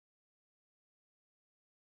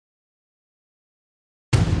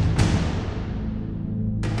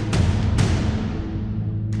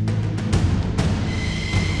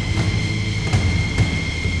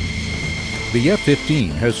The F-15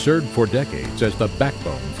 has served for decades as the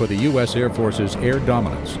backbone for the U.S. Air Force's air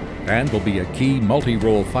dominance and will be a key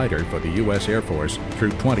multi-role fighter for the U.S. Air Force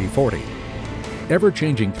through 2040.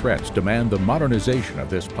 Ever-changing threats demand the modernization of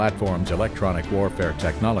this platform's electronic warfare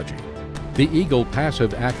technology. The Eagle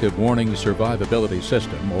Passive Active Warning Survivability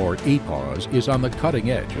System, or EPAWSS, is on the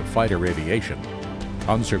cutting edge of fighter aviation.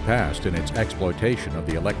 Unsurpassed in its exploitation of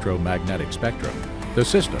the electromagnetic spectrum, the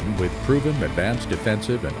system, with proven advanced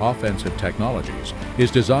defensive and offensive technologies, is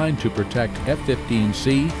designed to protect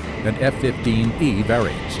F-15C and F-15E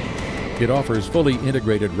variants. It offers fully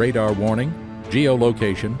integrated radar warning,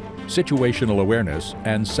 geolocation, situational awareness,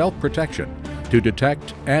 and self-protection to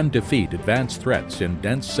detect and defeat advanced threats in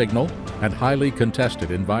dense signal and highly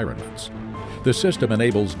contested environments. The system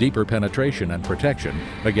enables deeper penetration and protection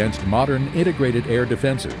against modern integrated air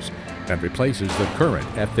defenses and replaces the current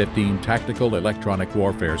F-15 Tactical Electronic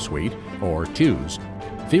Warfare Suite, or TEWS,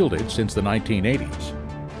 fielded since the 1980s.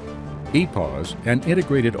 EPAWSS, an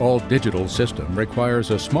integrated all-digital system,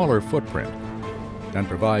 requires a smaller footprint and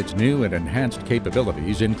provides new and enhanced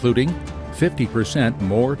capabilities, including 50%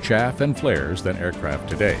 more chaff and flares than aircraft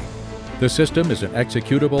today. The system is an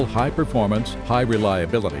executable, high-performance,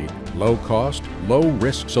 high-reliability, low-cost,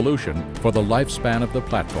 low-risk solution for the lifespan of the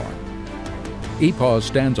platform. EPAWSS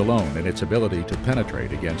stands alone in its ability to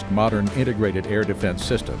penetrate against modern integrated air defense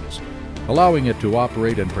systems, allowing it to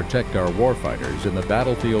operate and protect our warfighters in the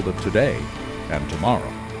battlefield of today and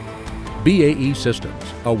tomorrow. BAE Systems,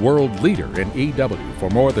 a world leader in EW for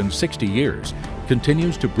more than 60 years,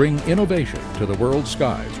 continues to bring innovation to the world's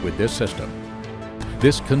skies with this system.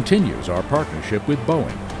 This continues our partnership with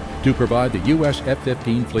Boeing to provide the U.S.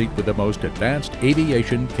 F-15 fleet with the most advanced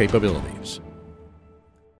aviation capabilities.